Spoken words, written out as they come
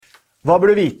Hva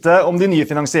bør du vite om de nye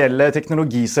finansielle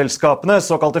teknologiselskapene,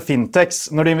 såkalte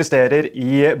fintechs, når de investerer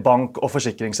i bank- og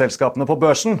forsikringsselskapene på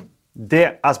børsen?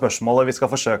 Det spørsmålet vi skal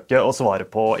forsøke å svare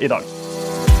på i dag.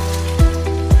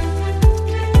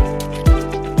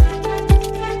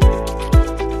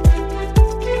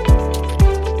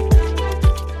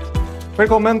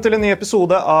 Velkommen til en ny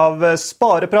episode av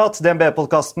Spareprat,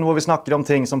 DNB-podcasten hvor vi snakker om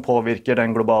ting som påvirker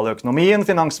den globale økonomien,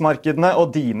 finansmarkedene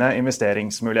og dine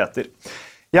investeringsmuligheter.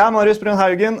 Jeg Marius Brun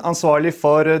Haugen, ansvarlig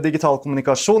for digital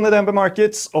kommunikasjon i DNB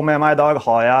Markets, og med meg i dag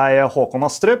har jeg Håkon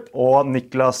Astrup og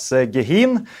Niklas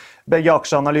Gehin, begge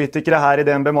aksjeanalytikere her i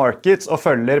DNB Markets og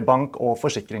følger bank- og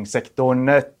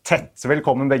forsikringssektoren tett.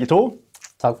 Velkommen begge to.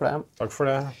 Takk for det. Takk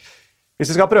for det. Hvis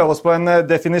vi skal prøve oss på en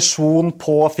definisjon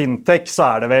på fintech,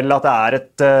 så det vel at det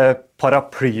et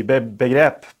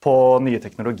paraplybegrep på nye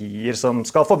teknologier som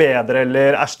skal forbedre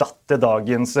eller erstatte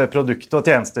dagens produkt- og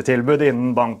tjenestetilbud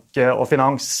innen bank og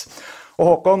finans. Og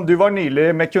Håkon, du var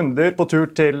nylig med kunder på tur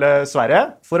til Sverige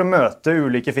for å møte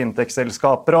ulike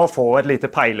fintech-selskaper og få et lite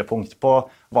peilepunkt på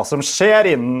hva som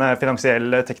skjer innen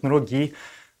finansiell teknologi.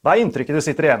 Hva inntrykket du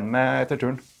sitter igjen med etter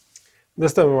turen? Det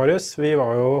stemmer, Marius. Vi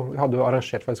hadde jo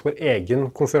arrangert faktisk vår egen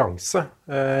konferanse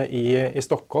i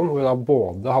Stockholm, hvor vi da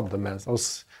både hadde med oss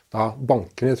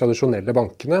bankene, de tradisjonelle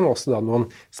bankene, men også da noen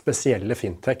spesielle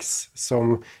fintechs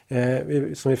som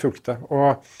vi fulgte.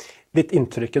 Og litt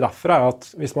inntrykket derfra at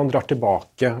hvis man drar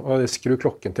tilbake og skrur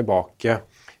klokken tilbake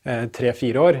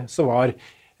 3-4 år, så var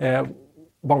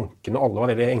bankene og alle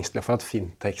var veldig engstelige for at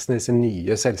fintechsene, disse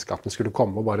nye selskapene, skulle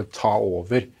komme og bare ta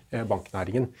over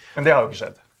banknæringen. Men det har jo ikke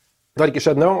skjedd. Det har ikke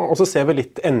skjedd noe, og så ser vi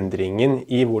litt endringen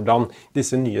i hvordan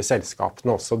disse nye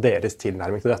selskapene, også deres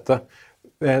tilnærming til dette.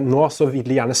 Nå så vil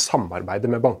de gjerne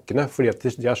samarbeide med bankene, fordi at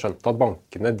de har skjønt at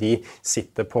bankene de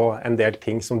sitter på en del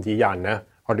ting som de gjerne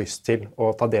har lyst til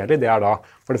å ta del i. Det da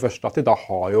for det første at de da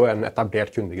har jo en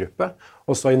etablert kundegruppe,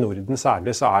 og så i Norden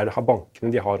særlig så har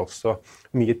bankene de har også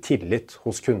mye tillit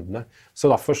hos kundene. Så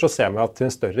derfor så ser vi at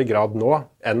til en større grad nå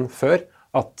enn før,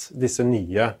 at disse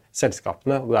nye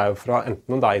selskapene, og det jo fra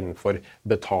enten om det innenfor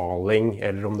betaling,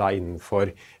 eller om det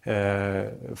innenfor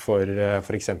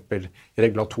for eksempel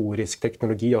regulatorisk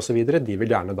teknologi og så videre, de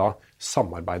vil gjerne da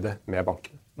samarbeide med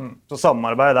bankene. Så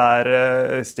samarbeid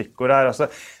stikkord her. Altså.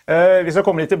 Vi skal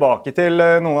komme litt tilbake til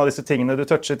noen av disse tingene du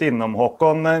touchet innom,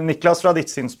 Håkon. Niklas, fra ditt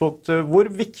synspunkt,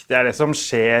 hvor viktig det som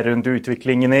skjer rundt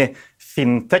utviklingen i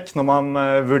fintech når man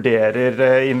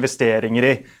vurderer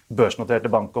investeringer i børsnoterte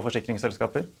bank- og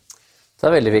forsikringsselskaper? Det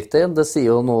veldig viktig. Det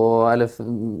sier jo noe, eller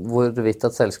hvorvidt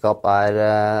et selskap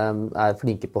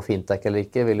flinke på fintech eller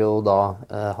ikke, vil jo da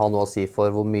ha noe å si for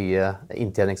hvor mye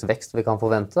inntjeningsvekst vi kan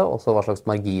forvente, og så hva slags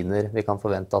marginer vi kan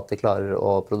forvente at de klarer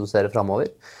å produsere fremover.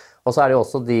 Og så det jo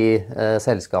også de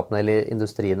selskapene eller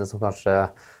industriene som kanskje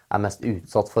mest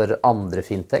utsatt for andre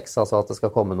fintechs, altså at det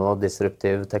skal komme noe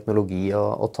disruptiv teknologi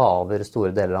og ta over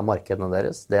store deler av markedene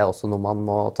deres. Det også noe man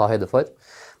må ta høyde for.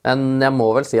 Men jeg må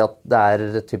vel si at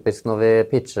det typisk når vi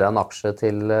pitcher en aksje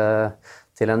til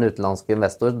en utenlandsk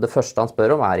investor. Det første han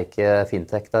spør om ikke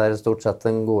fintech. Det stort sett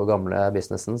den gode gamle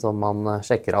businessen som man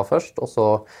sjekker av først, og så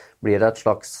blir det et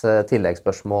slags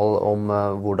tilleggsspørsmål om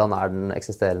hvordan den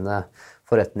eksisterende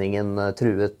forretningen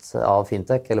truet av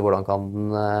fintech, eller hvordan kan den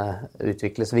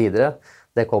utvikles videre.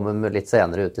 Det kommer litt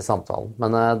senere ut i samtalen.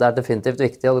 Men det definitivt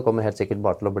viktig, og det kommer helt sikkert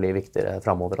bare til å bli viktigere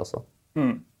fremover også.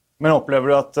 Men opplever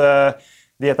du at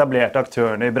de etablerte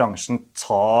aktørene i bransjen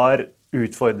tar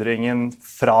utfordringen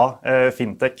fra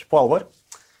fintech på alvor?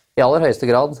 I aller høyeste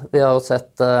grad. Vi har jo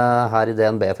sett her i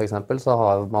DNB for eksempel, så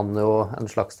har man jo en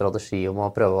slags strategi om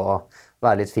å prøve å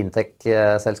være litt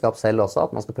fintech-selskap selv også,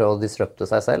 at man skal prøve å disrupte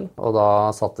seg selv, og da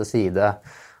satt til side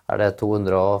det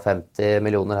 250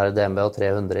 millioner her i DNB og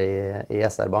 300 i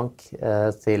SR Bank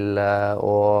til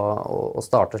å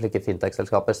starte slike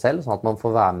fintech-selskaper selv, sånn at man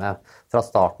får være med fra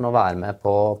starten og være med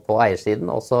på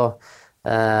eiersiden, og så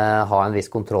ha en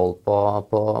viss kontroll på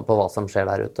hva som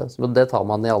skjer der ute. Så det tar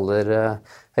man i aller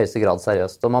høyeste grad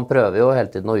seriøst. Og man prøver jo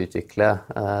hele tiden å utvikle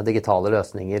digitale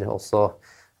løsninger også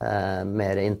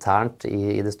mer internt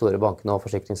i de store bankene og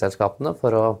forsikringsselskapene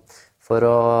for å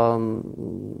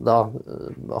da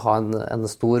ha en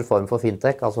stor form for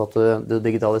fintech, altså at du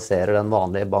digitaliserer den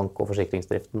vanlige bank- og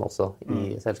forsikringsdriften også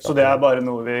i selskapet. Så det bare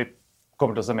noe vi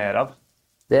kommer til å se mer av?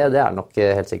 Det nok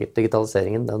helt sikkert.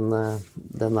 Digitaliseringen,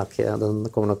 den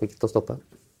kommer nok ikke til å stoppe.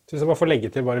 Så hvis jeg bare får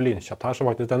legge til bare lynkjapt her, så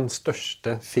faktisk den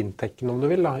største fintechen, om du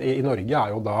vil, i Norge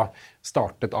jo da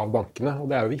startet av bankene,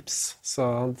 og det jo Vipps. Så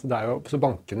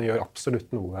bankene gjør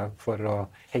absolutt noe for å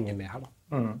henge med her da.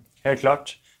 Helt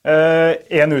klart.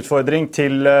 En utfordring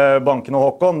til bankene,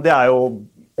 Håkon, det jo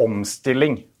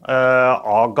omstilling.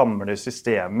 av gamle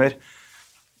systemer.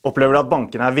 Opplever du at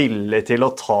bankene villige til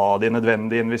å ta de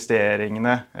nødvendige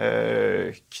investeringene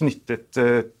knyttet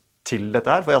til dette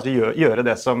her, for å gjøre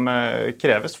det som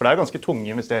kreves? For det ganske tunge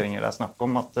investeringer det snakk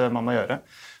om at man må gjøre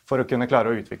for å kunne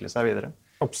klare å utvikle seg videre.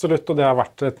 Absolutt, og det har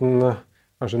vært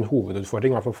kanskje en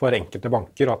hovedutfordring, i hvert fall for enkelte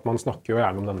banker, at man snakker jo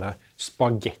gjerne om denne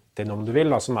spagettien, om du vil,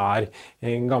 da, som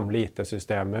gamle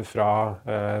IT-systemer fra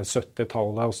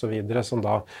 70-tallet og så videre, som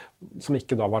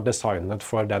ikke da var designet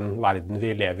for den verden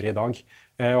vi lever i dag.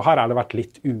 Og her har det vært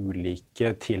litt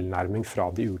ulike tilnærming fra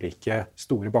de ulike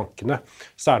store bankene.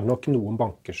 Så det nok noen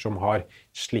banker som har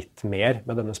slitt mer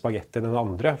med denne spagettien enn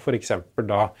andre. For eksempel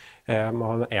da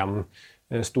en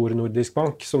stor nordisk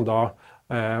bank som da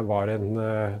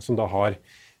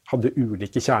hadde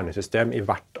ulike kjernesystem i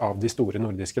hvert av de store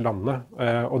nordiske landene.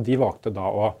 Og de valgte da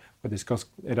det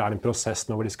er en prosess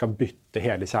nå hvor de skal bytte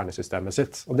hele kjernesystemet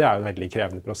sitt. Og det jo en veldig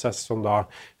krevende prosess som da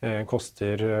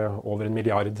koster over 1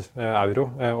 milliard euro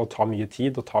og tar mye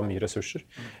tid og tar mye ressurser.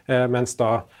 Mens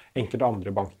da enkelte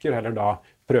andre banker heller da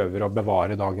prøver å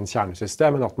bevare dagens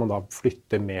kjernesystem, men at man da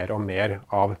flytter mer og mer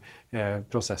av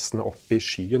prosessene opp i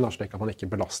skyen, slik at man ikke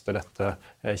belaster dette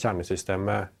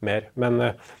kjernesystemet mer.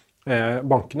 Men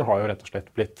bankene har jo rett og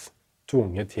slett blitt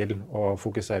tvunget til å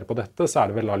fokusere på dette, så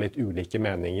det vel da litt ulike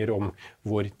meninger om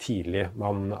hvor tidlig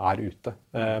man ute.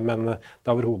 Men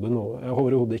det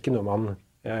overhodet ikke noe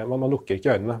man lukker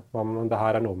ikke øynene. Det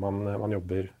her noe man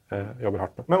jobber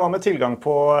hardt med. Men hva med tilgang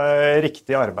på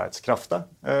riktig arbeidskraft da?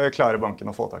 Klarer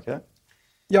banken å få tak i det?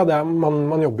 Ja,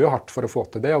 man jobber jo hardt for å få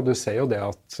til det, og du ser jo det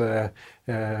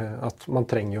at man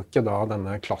trenger jo ikke da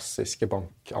denne klassiske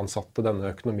bankansatte,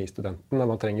 denne økonomistudenten.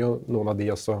 Man trenger jo noen av de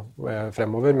også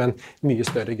fremover, men mye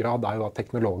større grad jo da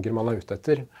teknologer man ute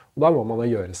etter. Og da må man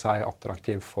jo gjøre seg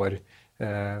attraktiv for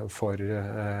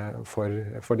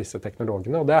disse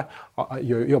teknologene, og det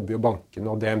jobber jo bankene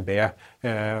og DNB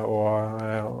og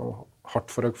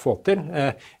hardt for å få til.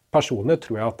 Personlig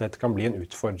tror jeg at dette kan bli en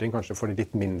utfordring kanskje for de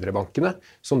litt mindre bankene,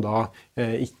 som da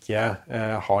ikke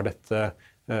har dette,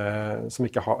 som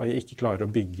ikke klarer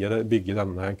å bygge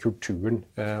denne kulturen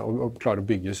og klarer å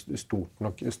bygge stor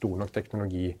nok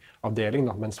teknologiavdeling.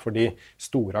 Da. Mens for de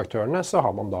store aktørene så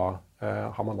har man da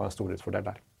en storhetsfordel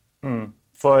der.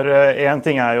 For en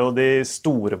ting jo de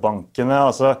store bankene,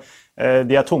 altså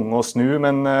de tunge å snu,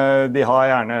 men de har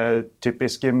gjerne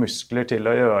typiske muskler til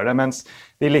å gjøre det, mens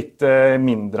de litt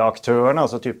mindre aktørene,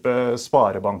 altså type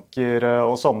sparebanker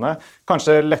og sånne,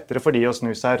 kanskje lettere for de å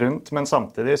snu seg rundt, men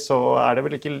samtidig så det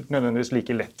vel ikke nødvendigvis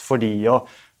like lett for de å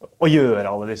gjøre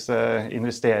alle disse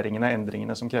investeringene,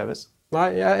 endringene som kreves.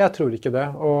 Nei, jeg tror ikke det,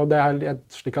 og det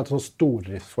slik at sånn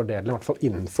stordriftsfordelen, i hvert fall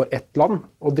innenfor ett land,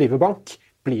 å drive bank,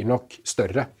 blir nok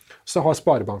større. Så har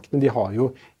sparebankene, de har jo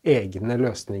egne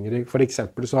løsninger. For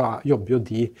eksempel så jobber jo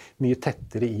de mye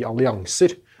tettere i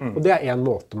allianser. Og det en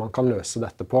måte man kan løse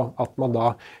dette på. At man da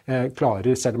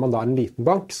klarer, selv om man da en liten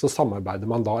bank, så samarbeider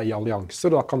man da i allianser.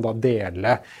 Og da kan da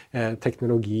dele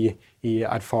teknologi i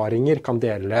erfaringer, kan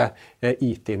dele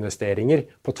IT-investeringer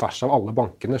på tvers av alle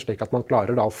bankene, slik at man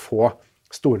klarer da å få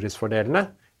stordriftsfordelene,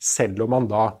 selv om man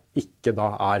da ikke da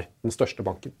den største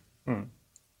banken.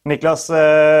 Niklas,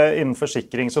 innen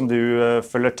forsikring som du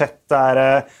følger tett,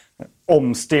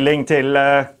 omstilling til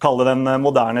kalle den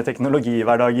moderne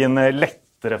teknologihverdagen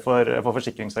lettere for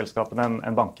forsikringsselskapene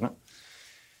enn bankene?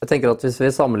 Jeg tenker at hvis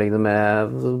vi sammenligner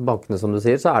med bankene, som du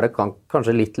sier, så det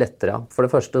kanskje litt lettere. Ja. For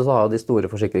det første så har jo de store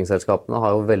forsikringsselskapene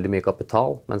har jo veldig mye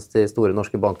kapital, mens de store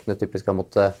norske bankene typisk har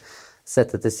måttet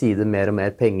sette til side mer og mer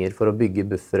penger for å bygge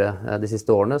buffere. De siste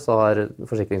årene så har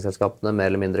forsikringsselskapene mer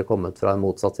eller mindre kommet fra en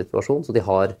motsatt situasjon, så de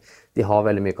har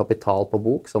veldig mye kapital på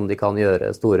bok som de kan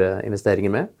gjøre store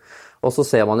investeringer med. Og så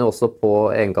ser man jo også på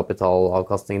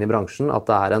egenkapitalavkastningen i bransjen at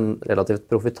det en relativt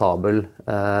profitabel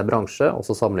bransje,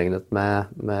 også sammenlignet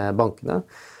med bankene.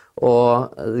 Og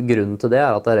grunnen til det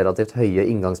at det relativt høye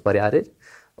inngangsbarrierer.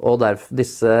 Og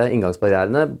disse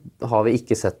inngangsbarrierene har vi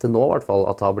ikke sett til nå, i hvert fall,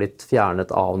 at det har blitt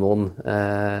fjernet av noen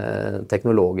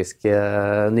teknologiske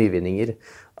nyvinninger.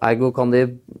 Ergo kan de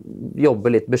jobbe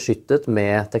litt beskyttet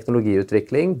med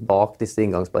teknologiutvikling bak disse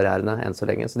inngangsbarrierene enn så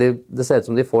lenge. Så det ser ut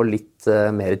som de får litt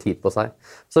mer tid på seg.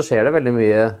 Så skjer det veldig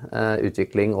mye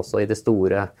utvikling også i de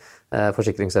store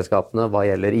forsikringsselskapene hva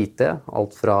gjelder IT.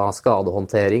 Alt fra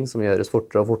skadehåndtering som gjøres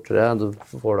fortere og fortere. Du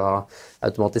får da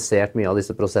automatisert mye av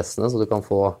disse prosessene, så du kan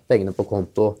få pengene på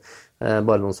konto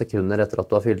bare noen sekunder etter at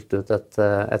du har fylt ut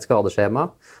et skadeskjema.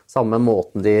 Samme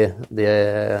måten de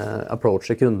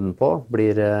approacher kunden på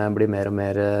blir mer og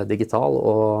mer digital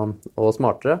og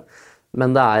smartere.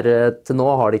 Men til nå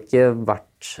har det ikke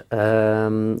vært vært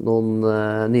noen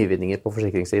nyvinninger på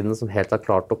forsikringssiden som helt har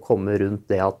klart å komme rundt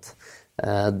det at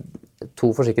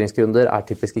to forsikringskunder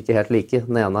typisk ikke helt like.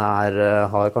 Den ene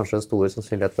har kanskje en stor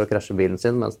sannsynlighet for å krasje bilen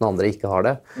sin, mens den andre ikke har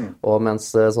det. Og mens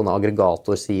sånne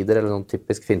aggregatorsider eller noen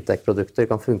typisk fintech-produkter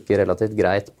kan funke relativt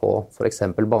greit på for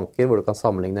eksempel banker, hvor du kan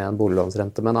sammenligne en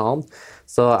boliglånsrente med en annen,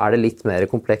 så det litt mer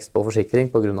komplekst på forsikring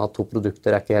på grunn av at to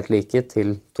produkter ikke helt like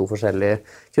til to forskjellige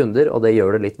kunder, og det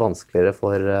gjør det litt vanskeligere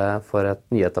for et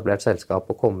nyetablert selskap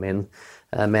å komme inn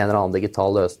med en eller annen digital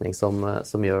løsning som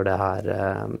gjør det her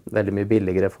veldig mye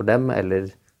billigere for dem eller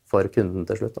for kunden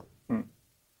til slutt.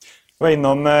 Du var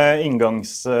innom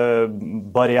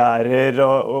inngangsbarrierer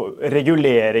og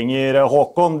reguleringer,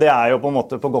 Håkon. Det jo på en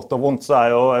måte på godt og vondt, så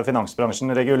jo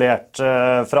finansbransjen regulert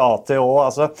fra A til Å.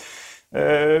 Altså,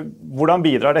 hvordan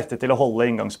bidrar dette til å holde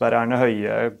inngangsbarrierene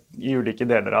høye i ulike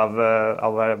deler av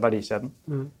verdikjeden?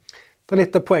 Det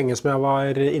litt det poenget som jeg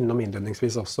var innom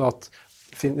innledningsvis også, at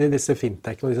disse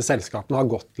fintechene og disse selskapene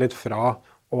har gått litt fra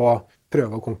å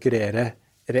prøve å konkurrere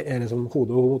liksom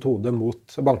hode mot hode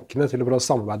mot bankene til å prøve å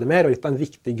samarbeide mer, og en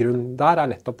viktig grunn der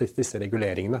nettopp disse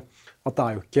reguleringene. At det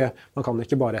jo ikke, man kan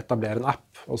ikke bare etablere en app,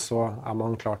 og så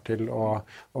man klar til å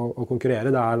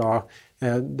konkurrere.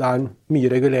 Det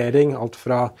mye regulering, alt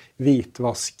fra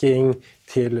hvitvasking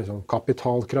til liksom,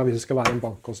 kapitalkrav hvis det skal være en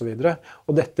bank og så videre.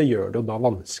 Og dette gjør det jo da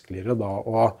vanskeligere da,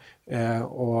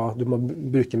 og du må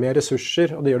bruke mer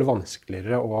ressurser, og det gjør det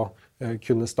vanskeligere å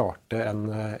kunne starte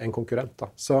en konkurrent. Da.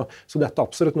 Så dette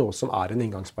absolutt noe som en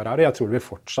inngangsbarriere. Jeg tror det vil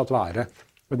fortsatt være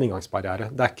en inngangsbarriere.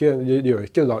 Det gjør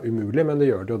ikke det da umulig, men det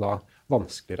gjør det jo da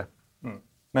vanskeligere.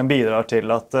 Men bidrar til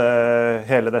at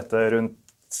hele dette rundt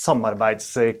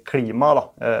samarbeidsklima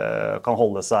kan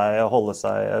holde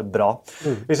seg bra.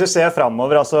 Hvis vi ser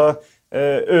fremover, altså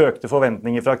økte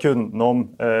forventninger fra kunden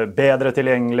om bedre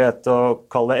tilgjengelighet og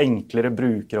kalle det enklere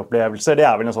brukeropplevelser,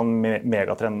 det vel en sånn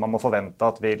megatrend man må forvente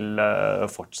at vil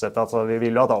fortsette. Altså, vi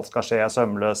vil jo at alt skal skje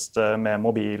sømløst med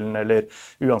mobilen, eller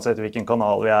uansett hvilken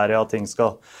kanal vi i, at ting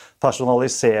skal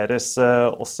personaliseres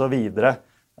og så videre.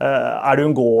 Det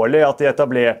uunngåelig at de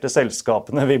etablerte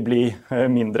selskapene vil bli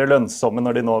mindre lønnsomme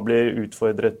når de nå blir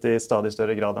utfordret i stadig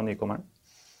større grad av nykommeren?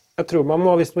 Jeg tror man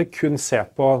må, hvis man kun ser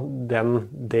på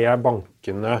det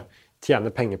bankene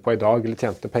tjener penger på i dag, eller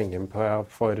tjente penger på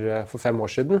for 5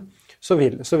 år siden, så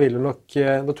vil nok,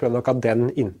 da tror jeg nok at den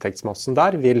inntektsmassen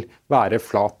der vil være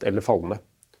flat eller fallende.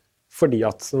 Fordi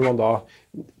at man da,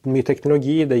 mye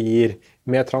teknologi, det gir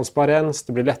mer transparens,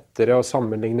 det blir lettere å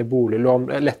sammenligne boliglån,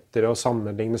 lettere å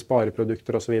sammenligne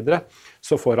spareprodukter og så videre.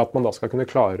 Så for at man da skal kunne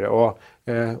klare å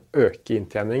øke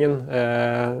inntjeningen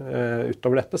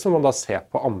utover dette, så må man da se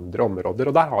på andre områder.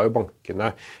 Og der har jo bankene,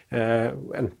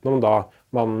 enten om da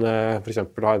man for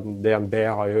eksempel DNB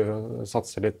har jo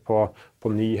satset litt på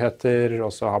nyheter,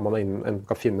 og så har man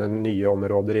kan finne nye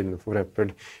områder innenfor for eksempel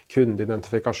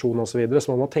kundeidentifikasjon og så videre,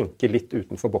 så man må tenke litt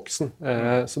utenfor boksen.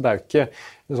 Så det jo ikke,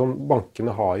 liksom,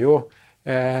 bankene har jo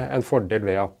en fordel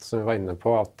ved at, som vi var inne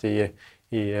på, at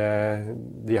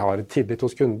de har tillit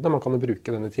hos kundene. Man kan jo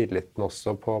bruke denne tilliten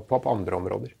også på andre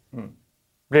områder.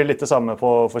 Blir det litt det samme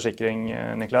på forsikring,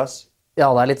 Niklas? Ja,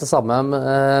 det litt det samme,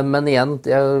 men igjen,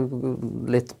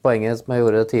 litt poenget som jeg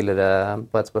gjorde tidligere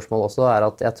på et spørsmål også,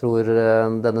 at jeg tror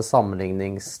denne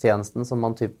sammenligningstjenesten som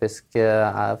man typisk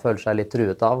føler seg litt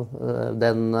truet av,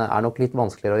 den nok litt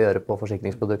vanskeligere å gjøre på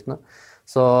forsikringsproduktene.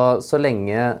 Så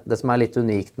lenge det som litt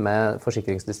unikt med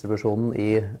forsikringsdistribusjonen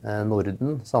i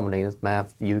Norden, sammenlignet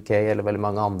med UK eller veldig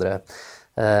mange andre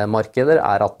markeder,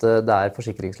 at det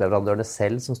forsikringsleverandørene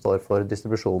selv som står for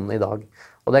distribusjonen i dag.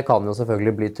 Og det kan jo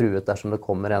selvfølgelig bli truet dersom det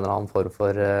kommer en eller annen form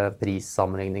for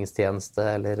prissammenligningstjeneste,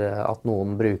 eller at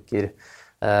noen bruker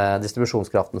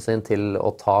distribusjonskraften sin til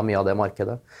å ta mye av det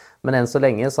markedet. Men enn så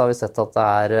lenge så har vi sett at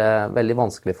det veldig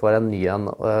vanskelig for en ny en,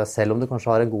 selv om du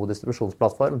kanskje har en god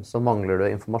distribusjonsplattform, så mangler du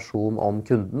informasjon om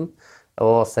kunden.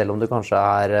 Og selv om du kanskje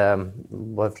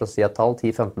bare for å si et tall,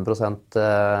 10-15%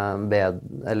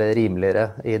 eller rimeligere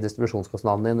i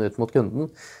distribusjonskostnaden din ut mot kunden,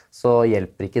 så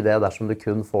hjelper ikke det dersom du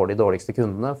kun får de dårligste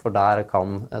kundene, for der kan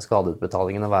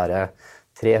skadeutbetalingene være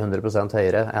 300%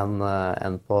 høyere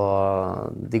enn på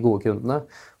de gode kundene.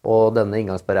 Og denne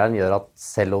inngangsbarrieren gjør at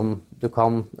selv om du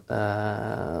kan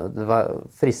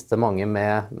friste mange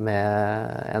med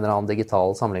en eller annen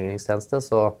digital sammenligningstjeneste,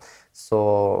 så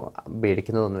blir det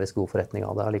ikke nødvendigvis god forretning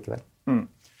av det allikevel.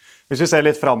 Hvis vi ser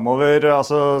litt fremover,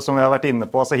 altså, som vi har vært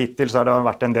inne på, altså, hittil så har det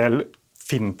vært en del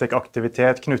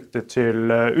fintech-aktivitet knyttet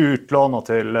til utlån og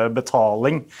til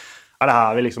betaling. Det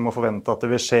her vi liksom må forvente at det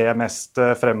vil skje mest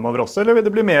fremover også, eller vil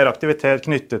det bli mer aktivitet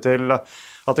knyttet til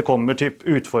at det kommer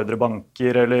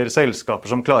utfordrerbanker eller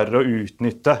selskaper som klarer å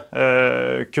utnytte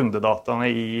kundedataene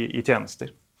i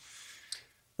tjenester?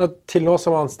 Til nå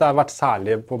så har det vært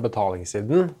særlig på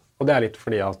betalingssiden, og det litt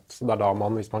fordi at det da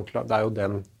det jo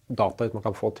den data man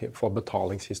kan få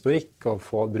betalingshistorikk og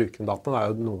få bruke den dataen, det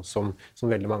jo noe som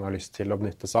veldig mange har lyst til å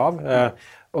benytte seg av.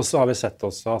 Og så har vi sett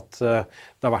også at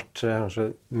det har vært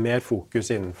kanskje mer fokus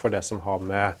innenfor det som har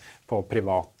med på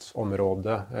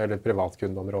privatområdet eller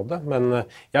privatkundeområdet, men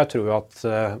jeg tror jo at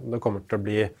det kommer til å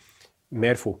bli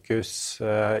mer fokus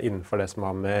innenfor det som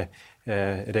har med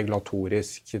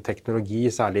regulatorisk teknologi,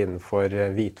 særlig innenfor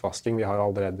hvitvasking. Vi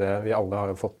alle har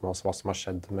jo fått med oss hva som har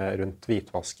skjedd rundt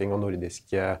hvitvasking og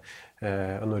nordiske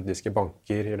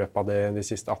banker i løpet av de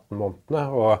siste 18 månedene.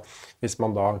 Og hvis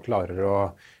man da klarer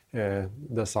å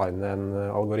designe en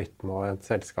algoritme og et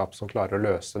selskap som klarer å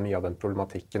løse mye av den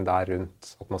problematikken der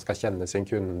rundt at man skal kjenne sin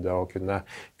kunde og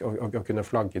kunne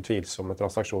flagge tvilsomme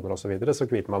transaksjoner og så videre, så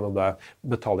vil man jo det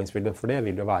betalingsviljen for det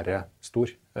vil jo være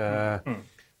stor.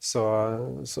 Så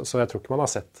jeg tror ikke man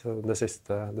har sett det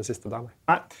siste der.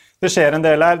 Nei, det skjer en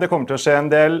del her, det kommer til å skje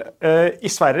en del. I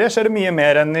Sverige skjer det mye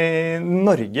mer enn i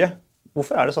Norge.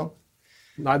 Hvorfor det sånn?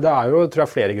 Nei, det jo, tror jeg,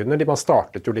 flere grunner. Man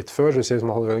startet jo litt før, så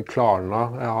man hadde Klarna.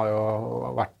 Jeg har jo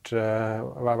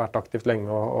vært aktivt lenge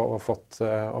og fått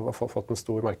en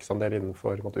stor markedsandel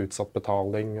innenfor utsatt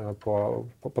betaling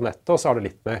på nettet. Og så har det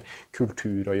litt med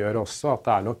kultur å gjøre også, at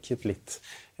det nok et litt,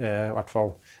 i hvert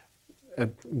fall,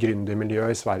 et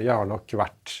gründermiljø i Sverige har nok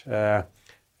vært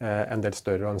en del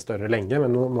større og en større lenge,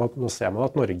 men nå ser man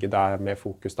at Norge det mer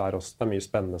fokus der også. Det mye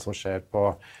spennende som skjer på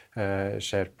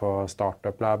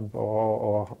Startup Lab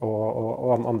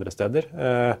og andre steder.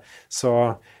 Så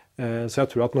jeg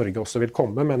tror at Norge også vil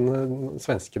komme, men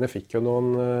svenskene fikk jo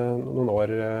noen år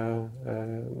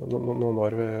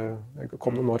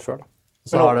før da.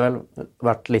 Så har det vel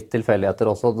vært litt tilfeldigheter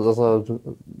også. Altså,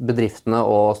 bedriftene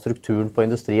og strukturen på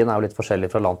industrien jo litt forskjellig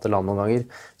fra land til land noen ganger.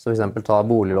 Så for eksempel ta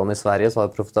boliglån i Sverige, så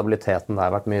har profitabiliteten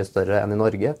der vært mye større enn i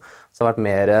Norge. Så det har vært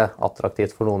mer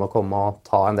attraktivt for noen å komme og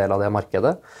ta en del av det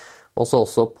markedet.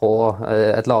 Også på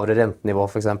et lavere rentenivå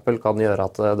for eksempel, kan gjøre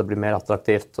at det blir mer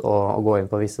attraktivt å gå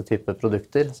inn på visse typer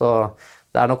produkter. Så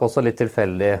det nok også litt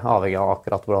tilfeldig avhengig av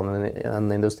akkurat hvordan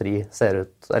en industri så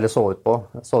ut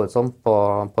som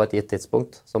på et gitt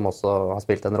tidspunkt, som også har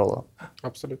spilt en rolle.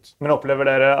 Absolutt. Men opplever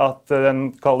dere at den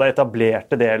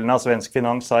etablerte delen av svensk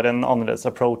finans har en annerledes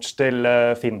approach til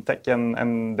fintech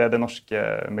enn det norske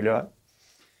miljøet?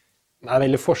 Det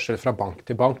veldig forskjell fra bank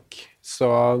til bank,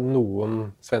 så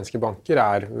noen svenske banker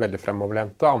veldig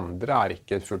fremoverlente, andre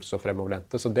ikke fullt så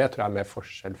fremoverlente, så det tror jeg mer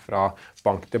forskjell fra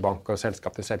bank til bank og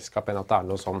selskap til selskap enn at det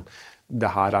noe sånn,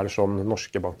 det her det sånn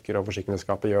norske banker og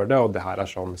forsikringsselskaper gjør det, og det her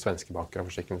sånn svenske banker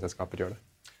og forsikringsselskaper gjør det.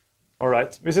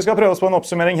 Alright. Hvis vi skal prøve oss på en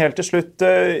oppsummering helt til slutt,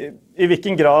 i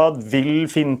hvilken grad vil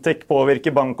fintech påvirke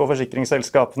bank- og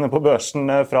forsikringsselskapene på børsen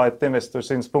fra et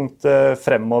investorsynspunkt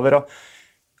fremover, og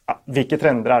hvilke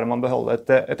trender det man bør holde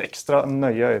et ekstra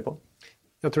nøye øye på?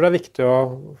 Jeg tror det viktig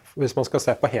hvis man skal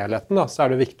se på helheten, da, så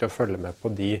det viktig å følge med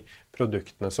på de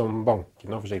produktene som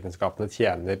bankene og forsikringsselskapene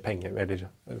tjener penger, eller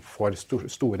får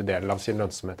store deler av sin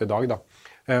lønnsomhet i dag. Da.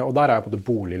 Og der både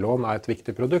boliglån et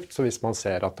viktig produkt, så hvis man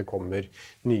ser at det kommer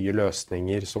nye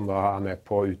løsninger som da med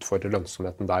på å utfordre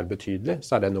lønnsomheten der betydelig,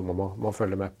 så det noe man må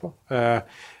følge med på.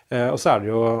 Og så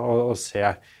det jo å se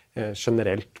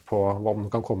generelt på hva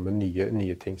man kan komme med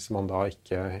nye ting som man da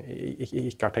ikke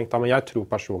har tenkt. Men jeg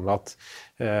tror personlig at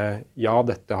ja,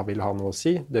 dette vil ha noe å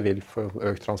si, det vil få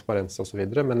økt transparens og så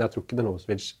videre, men jeg tror ikke det noe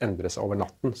som vil endre seg over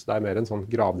natten, så det mer en sånn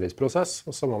gradvis prosess,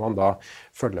 og så må man da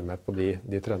følge med på de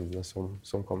trendene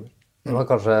som kommer. Det man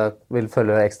kanskje vil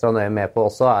følge ekstra nøye med på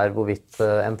også hvorvidt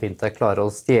en fintech klarer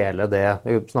å stjele det.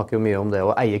 Vi snakker jo mye om det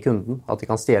å eie kunden, at de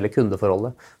kan stjele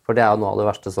kundeforholdet. For det jo noe av det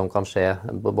verste som kan skje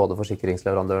både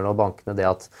forsikringsleverandørene og bankene, det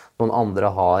at noen andre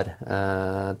har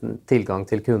tilgang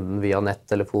til kunden via nett,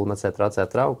 telefon etc.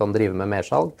 Og kan drive med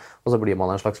mersalg, og så blir man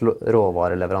en slags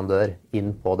råvareleverandør inn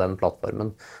på den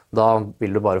plattformen. Da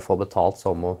vil du bare få betalt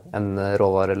som en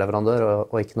råvareleverandør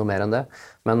og ikke noe mer enn det.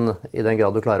 Men i den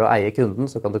grad du klarer å eie kunden,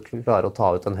 så kan du klare å ta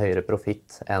ut en høyere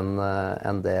profitt enn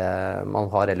det man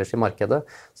har ellers i markedet.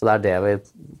 Så det det vi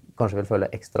kanskje vil følge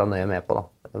ekstra nøye med på, da.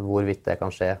 Hvorvidt det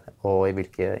kan skje, og i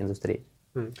hvilke industrier.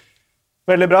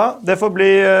 Veldig bra. Det får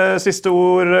bli siste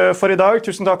ord for i dag.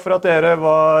 Tusen takk for at dere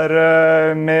var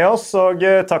med oss, og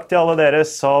takk til alle dere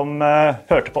som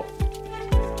hørte på.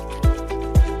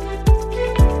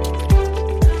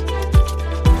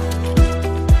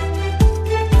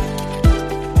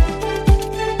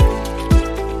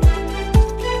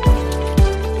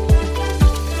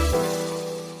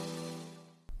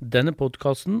 Denne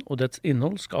podcasten og dets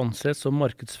innhold skal anses som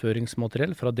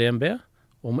markedsføringsmateriell fra DNB,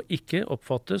 og må ikke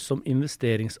oppfattes som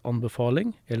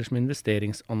investeringsanbefaling eller som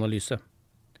investeringsanalyse.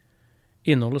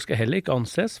 Innholdet skal heller ikke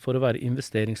anses for å være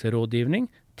investeringsrådgivning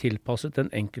tilpasset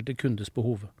den enkelte kundes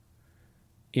behov.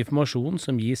 Informasjonen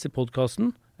som gis i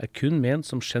podcasten er kun ment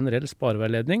som generell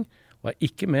spareveiledning og er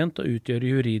ikke ment å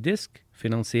utgjøre juridisk,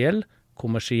 finansiell,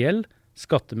 kommersiell,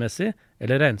 skattemessig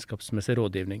eller regnskapsmessig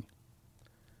rådgivning.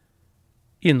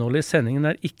 Innholdet i sendingen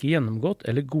er ikke gjennomgått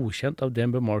eller godkjent av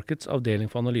DNB Markets avdeling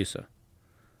for analyse.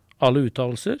 Alle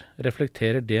uttalelser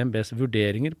reflekterer DNBs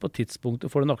vurderinger på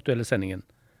tidspunktet for den aktuelle sendingen,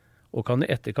 og kan i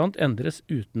etterkant endres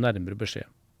uten nærmere beskjed.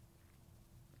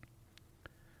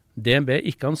 DNB er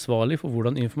ikke ansvarlig for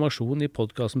hvordan informasjonen i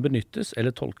podcasten benyttes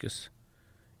eller tolkes.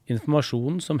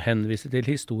 Informasjonen som henviser til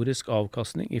historisk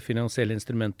avkastning i finansielle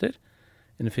instrumenter,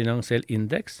 en finansiell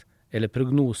indeks eller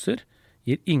prognoser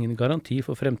gir ingen garanti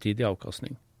for fremtidig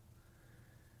avkastning.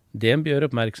 DNB gjør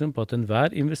oppmerksom på at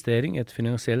enhver investering i et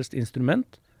finansielt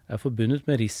instrument er forbundet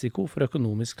med risiko for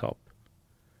økonomisk tap.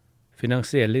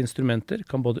 Finansielle instrumenter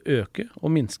kan både øke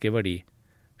og minske i verdi,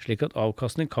 slik at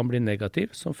avkastning kan bli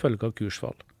negativ som følge av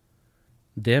kursfall.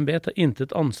 DNB tar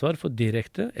intet ansvar for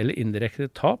direkte eller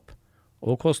indirekte tap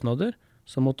og kostnader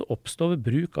som måtte oppstå ved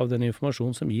bruk av den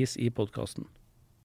informasjon som gis i podcasten.